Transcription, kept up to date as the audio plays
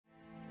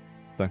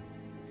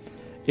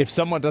If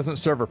someone doesn't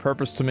serve a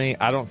purpose to me,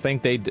 I don't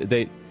think they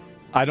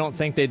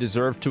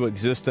deserve to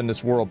exist in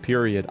this world,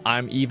 period.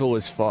 I'm evil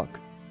as fuck.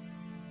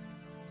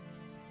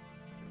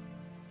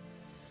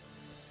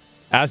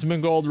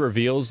 Asmongold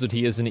reveals that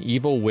he is an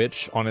evil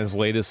witch on his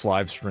latest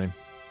live stream.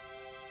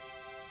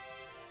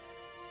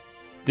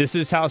 This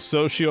is how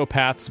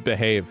sociopaths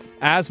behave.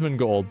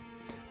 Asmongold,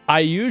 I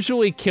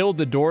usually kill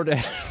the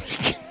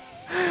DoorDash.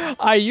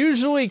 I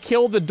usually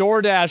kill the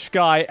DoorDash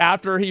guy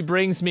after he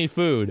brings me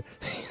food.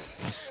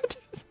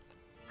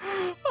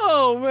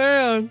 Oh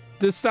man,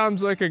 this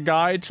sounds like a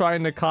guy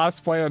trying to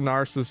cosplay a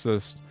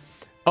narcissist.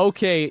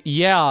 Okay,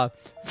 yeah.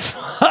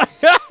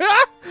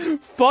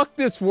 Fuck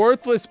this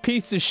worthless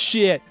piece of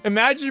shit.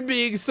 Imagine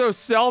being so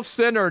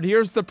self-centered.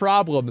 Here's the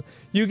problem.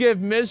 You give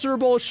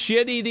miserable,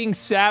 shit-eating,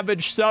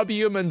 savage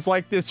subhumans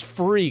like this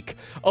freak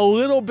a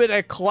little bit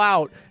of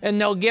clout, and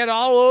they'll get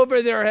all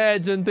over their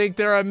heads and think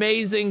they're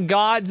amazing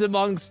gods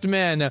amongst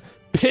men.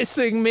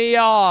 Pissing me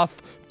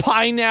off.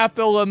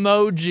 Pineapple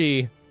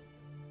emoji.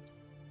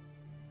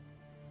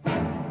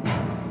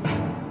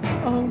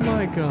 Oh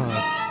my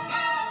god.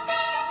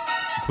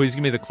 Please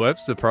give me the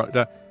clips.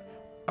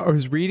 I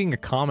was reading a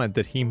comment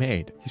that he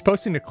made. He's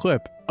posting a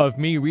clip of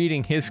me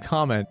reading his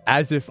comment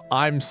as if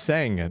I'm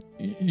saying it.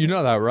 You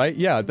know that, right?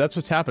 Yeah, that's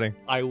what's happening.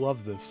 I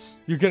love this.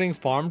 You're getting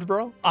farmed,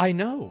 bro? I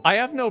know. I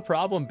have no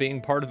problem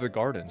being part of the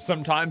garden.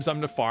 Sometimes I'm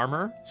the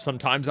farmer.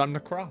 Sometimes I'm the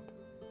crop.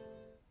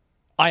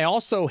 I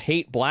also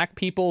hate black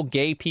people,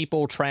 gay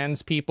people,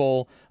 trans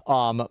people,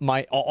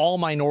 all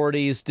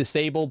minorities,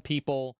 disabled people.